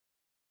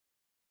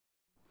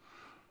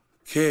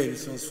Okay,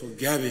 this one's for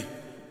Gabby.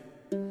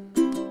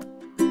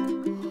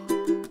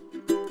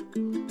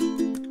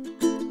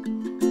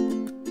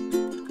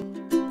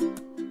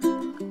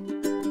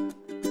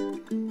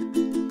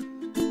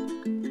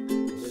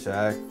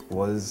 Shack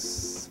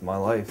was my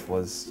life,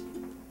 was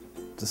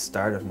the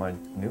start of my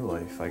new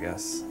life, I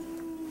guess.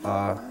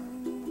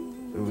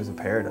 It was a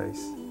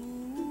paradise.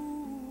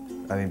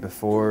 I mean,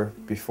 before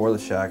the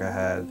shack, I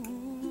had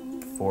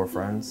 4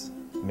 friends,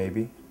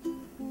 maybe,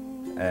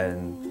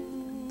 and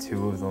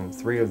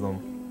 3 of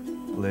them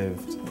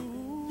lived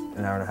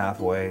an hour and a half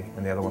away,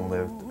 and the other one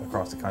lived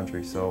across the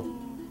country. So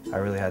I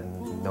really had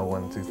no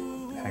one to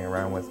hang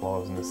around with while I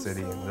was in the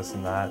city and this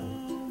and that.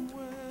 And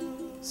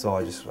so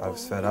I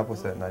was fed up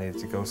with it, and I needed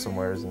to go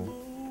somewhere. And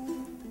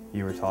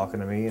you were talking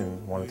to me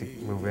and wanted to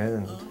move in,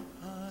 and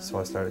so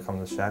I started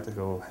coming to the shack to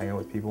go hang out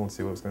with people and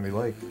see what it was going to be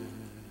like.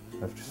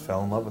 I just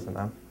fell in love with it,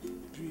 man.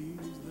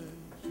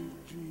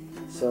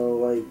 So,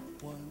 like,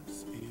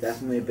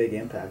 definitely a big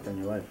impact on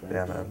your life, right?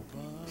 Yeah, man.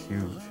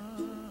 Huge.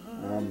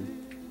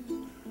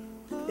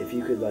 If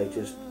you could, like,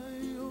 just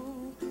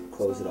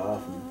close it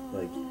off and,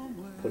 like,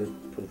 put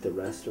it to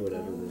rest or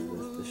whatever,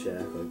 the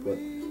shack, like,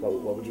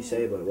 what would you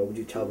say about it? What would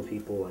you tell the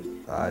people, like?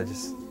 I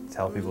just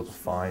tell people to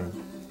find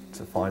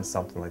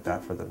something like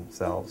that for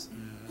themselves,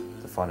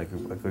 to find a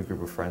good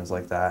group of friends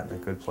like that, and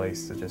a good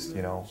place to just,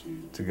 you know,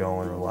 to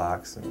go and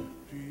relax and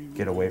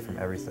get away from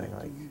everything.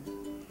 Like,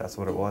 that's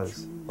what it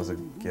was a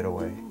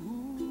getaway.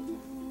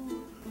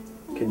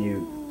 Can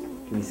you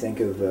think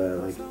of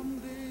like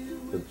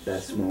the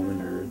best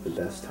moment or the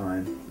best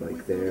time,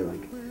 like there,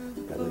 like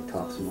that, like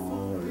tops them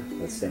all, or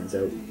that stands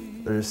out?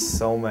 There's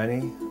so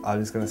many. I'm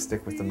just gonna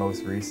stick with the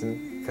most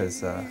recent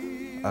because I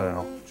don't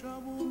know,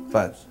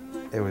 but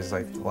it was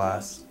like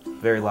the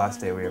very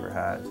last day we ever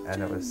had,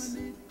 and it was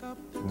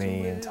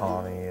me and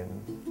Tommy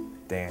and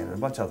Dan and a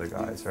bunch of other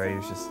guys, right? It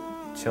was just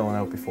chilling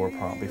out before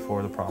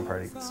the prom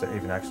party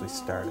even actually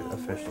started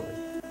officially.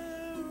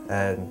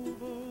 And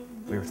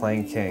we were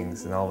playing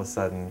Kings, and all of a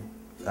sudden,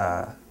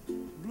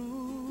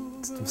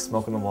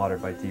 Smoke in the Water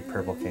by Deep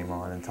Purple came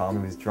on, and Tommy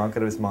was drunk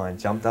out of his mind,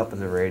 jumped up at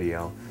the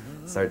radio,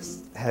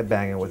 starts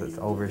headbanging with it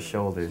over his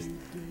shoulders,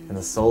 and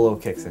the solo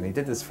kicks in. He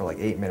did this for like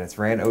 8 minutes,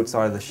 ran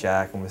outside of the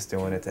shack and was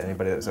doing it to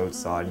anybody that was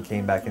outside, and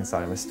came back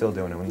inside and was still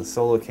doing it. When the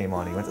solo came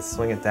on, he went to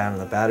swing it down,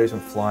 and the batteries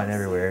went flying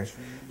everywhere.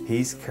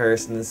 He's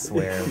cursing and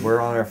swearing. We're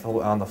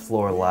on the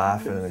floor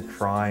laughing and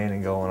crying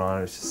and going on.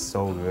 It was just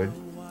so good.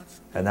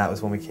 And that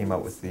was when we came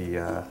up with the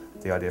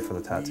idea for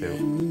the tattoo.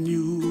 And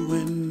you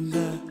and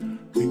I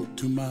think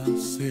to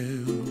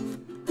myself,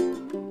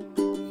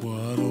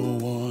 what a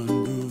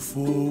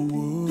wonderful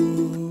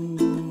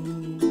world.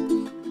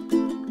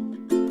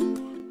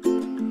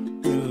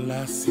 Well,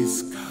 I see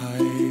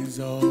skies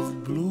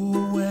of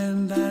blue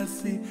and I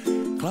see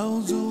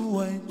clouds of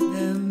white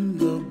and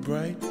the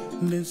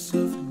brightness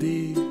of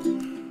day.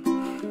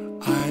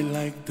 I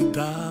like the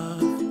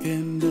dark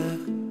and I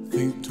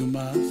think to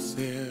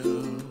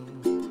myself,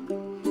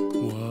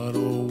 what a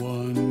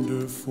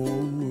wonderful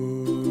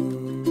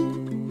world.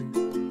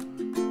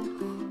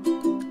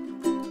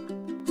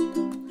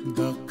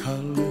 The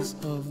colors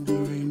of the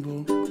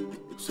rainbow,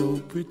 so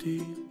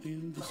pretty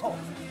in the sky.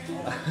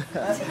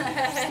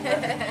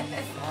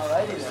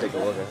 Alrighty, let's take a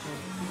look at it.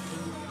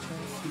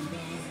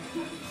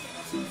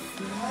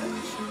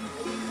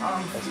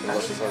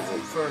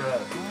 For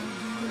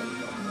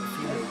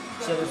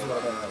so there's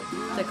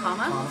The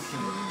comma?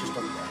 just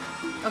over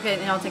there. Okay,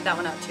 then I'll take that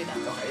one out too then.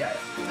 Okay, yeah.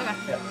 Okay.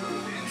 Yeah.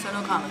 So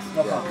no commas.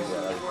 No problem.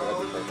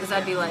 Because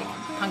that'd be like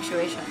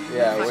punctuation.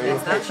 Yeah, Fuck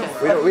is that shit?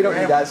 we don't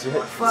need that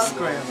shit. Fuck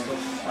grammar.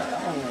 I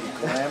don't need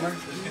grammar.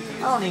 I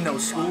don't need no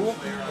school.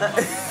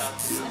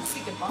 Let's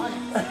speak of bonnet.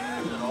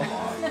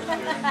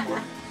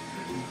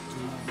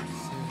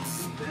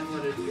 Then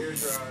let it air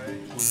dry.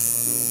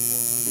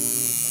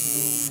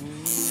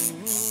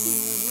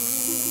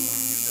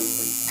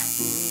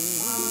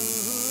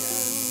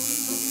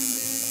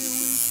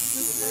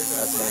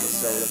 That's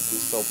gonna be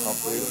so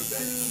pumped, dude.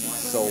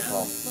 So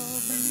pumped.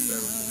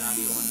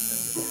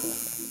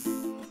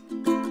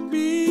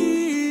 Me,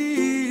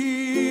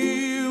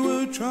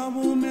 where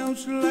trouble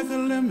melts like a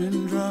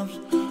lemon drops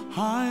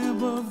high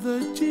above the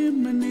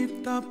chimney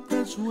top.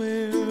 That's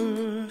where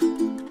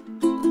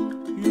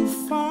you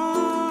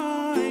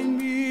find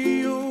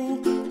me,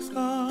 oh,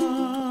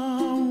 somewhere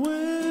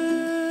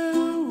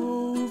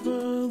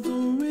over the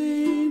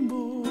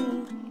rainbow,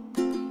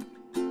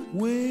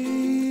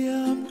 way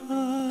up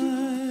high,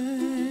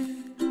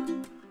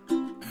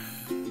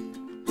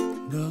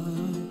 and the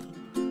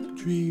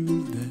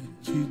dreams that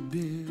you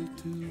dare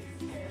to.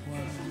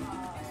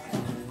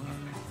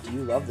 Do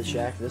you love the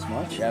shack this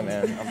much? Yeah,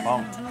 man, I'm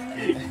pumped.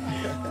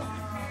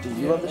 Do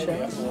you love the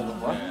shack?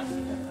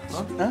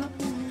 Huh?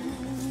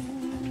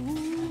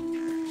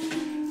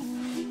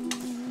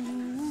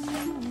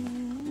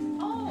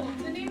 Oh,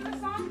 the name of the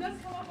song does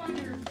come up on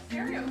your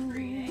stereo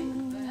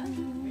screen, eh? That's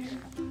weird.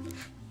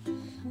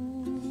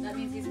 That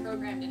means he's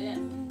programmed it in.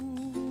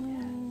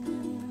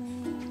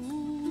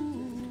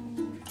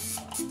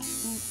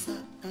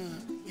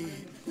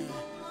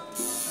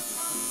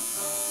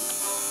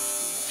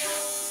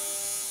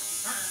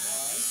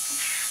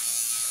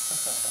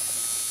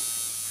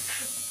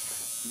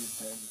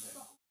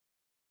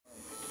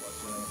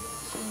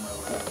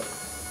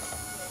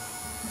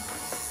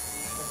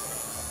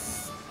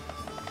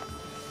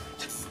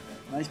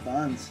 Nice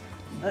buns.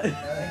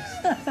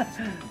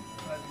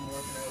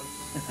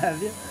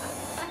 Have you?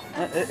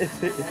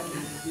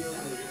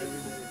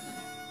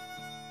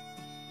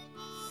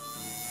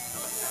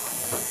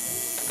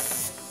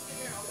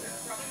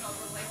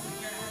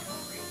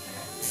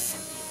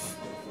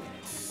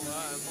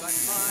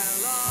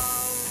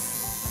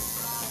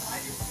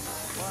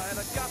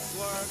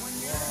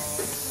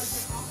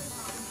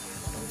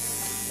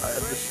 I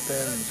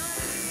understand.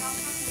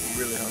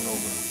 Really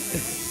hungover.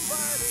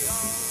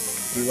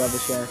 Do you love the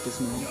shack this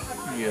morning?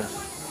 Yeah.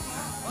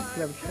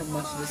 You ever tried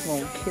much of this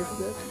little kiss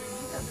it?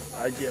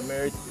 I'd get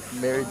married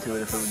to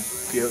it if it would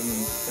be out in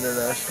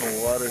international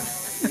waters.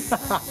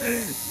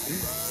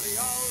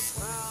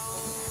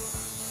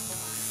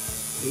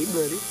 Hey,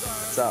 buddy.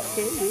 What's up?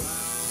 Hey.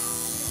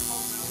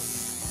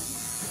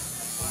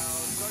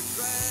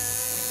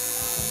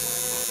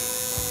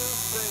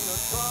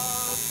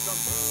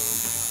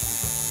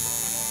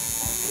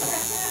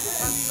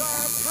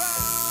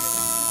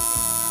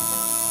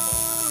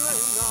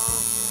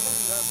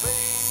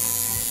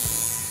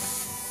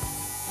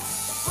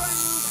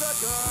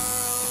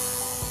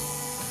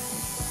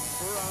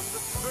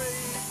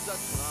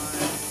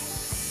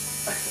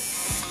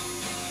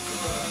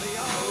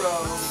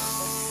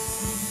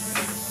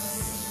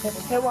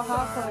 Hey, what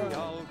happened?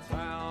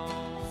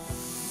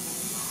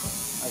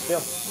 I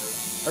feel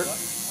hurt.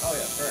 Oh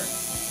yeah, sure.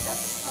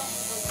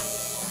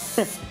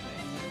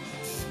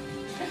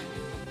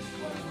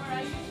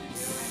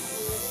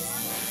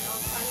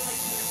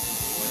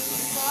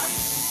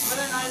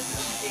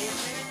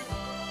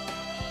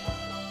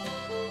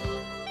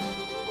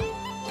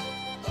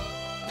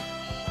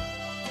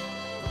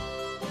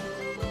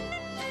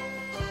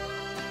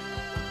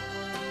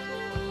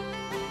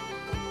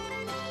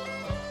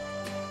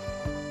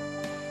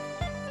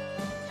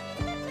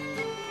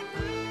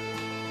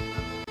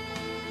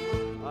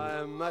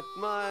 I met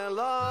my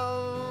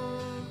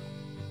love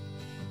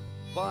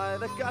by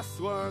the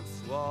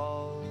gasworks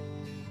wall.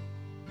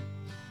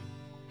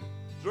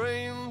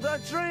 Dreamed a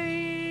dream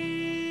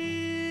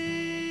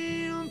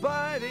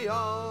by the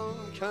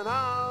old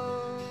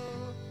canal.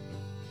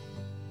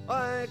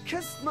 I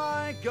kissed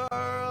my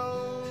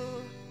girl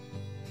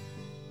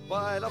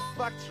by the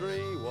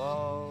factory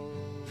wall.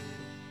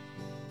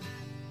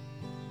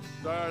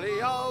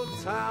 Dirty old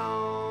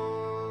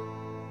town,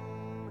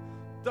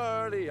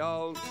 dirty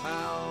old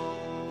town,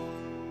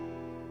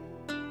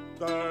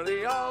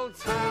 dirty old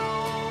town.